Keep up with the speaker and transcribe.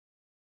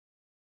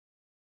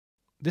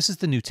This is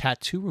the new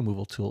tattoo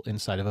removal tool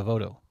inside of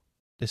Evoto.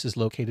 This is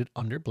located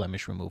under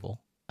blemish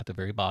removal at the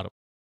very bottom.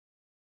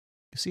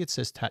 You see it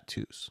says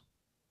tattoos.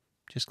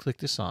 Just click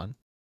this on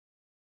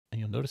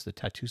and you'll notice the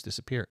tattoos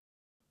disappear.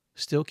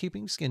 Still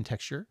keeping skin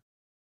texture,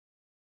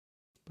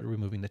 but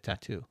removing the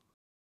tattoo.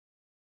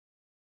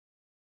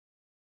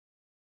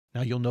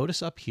 Now you'll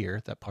notice up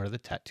here that part of the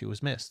tattoo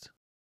is missed.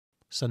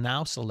 So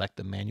now select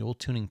the manual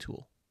tuning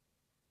tool.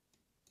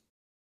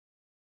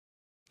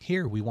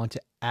 Here we want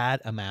to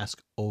add a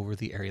mask over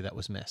the area that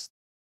was missed.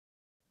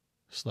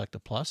 Select a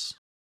plus.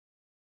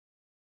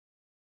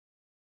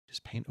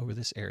 Just paint over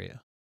this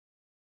area.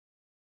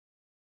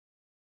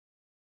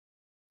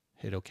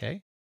 Hit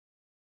OK,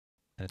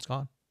 and it's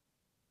gone.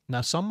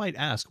 Now some might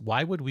ask,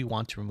 why would we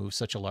want to remove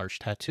such a large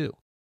tattoo?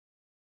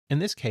 In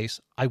this case,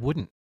 I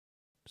wouldn't.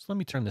 So let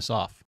me turn this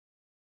off.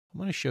 I'm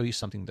going to show you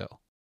something though.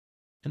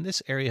 In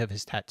this area of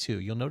his tattoo,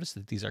 you'll notice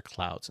that these are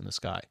clouds in the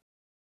sky.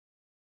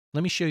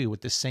 Let me show you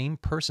with the same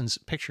person's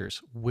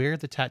pictures where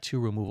the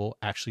tattoo removal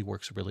actually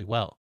works really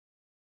well.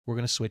 We're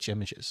going to switch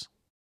images.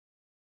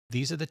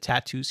 These are the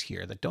tattoos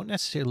here that don't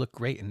necessarily look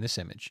great in this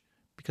image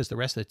because the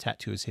rest of the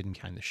tattoo is hidden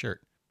behind the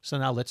shirt. So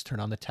now let's turn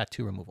on the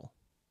tattoo removal.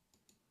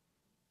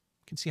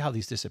 You can see how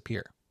these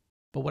disappear.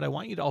 But what I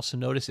want you to also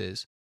notice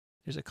is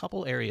there's a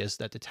couple areas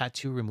that the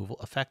tattoo removal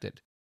affected,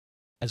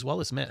 as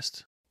well as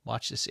missed.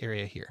 Watch this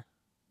area here.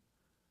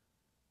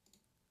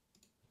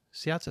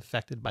 See how it's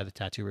affected by the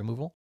tattoo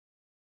removal?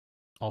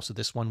 Also,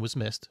 this one was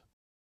missed.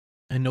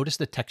 And notice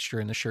the texture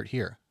in the shirt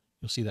here.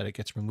 You'll see that it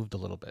gets removed a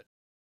little bit.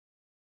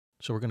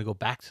 So we're going to go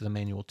back to the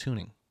manual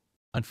tuning.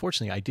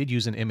 Unfortunately, I did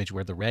use an image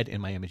where the red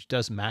in my image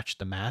does match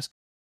the mask,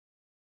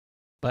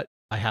 but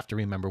I have to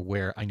remember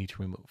where I need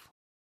to remove.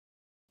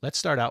 Let's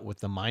start out with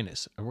the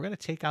minus, and we're going to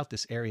take out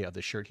this area of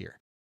the shirt here.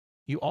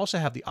 You also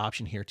have the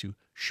option here to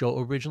show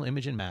original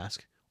image and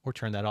mask or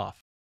turn that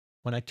off.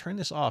 When I turn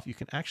this off, you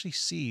can actually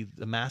see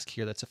the mask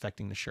here that's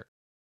affecting the shirt.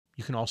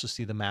 You can also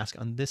see the mask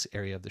on this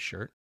area of the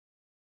shirt.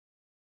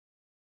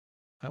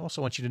 I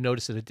also want you to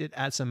notice that it did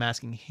add some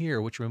masking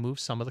here, which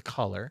removes some of the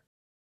color,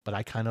 but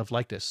I kind of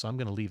like this, so I'm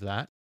going to leave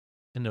that.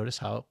 And notice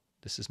how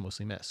this is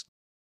mostly missed.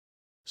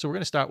 So we're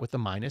going to start with the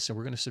minus, and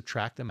we're going to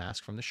subtract the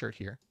mask from the shirt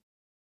here.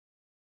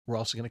 We're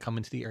also going to come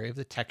into the area of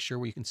the texture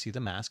where you can see the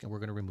mask, and we're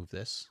going to remove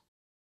this.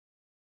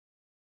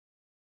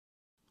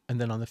 And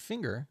then on the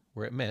finger,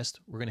 where it missed,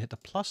 we're going to hit the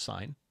plus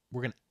sign.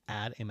 We're going to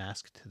add a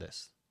mask to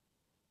this.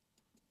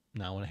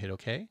 Now I want to hit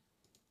OK.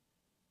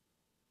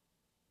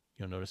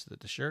 You'll notice that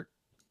the shirt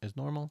is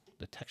normal.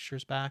 The texture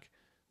is back.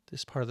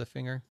 This part of the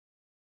finger,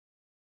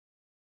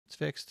 it's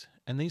fixed.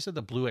 And these are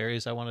the blue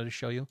areas I wanted to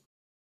show you.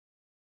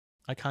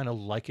 I kind of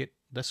like it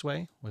this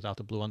way without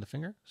the blue on the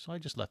finger, so I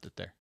just left it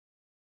there.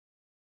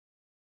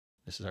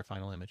 This is our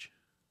final image.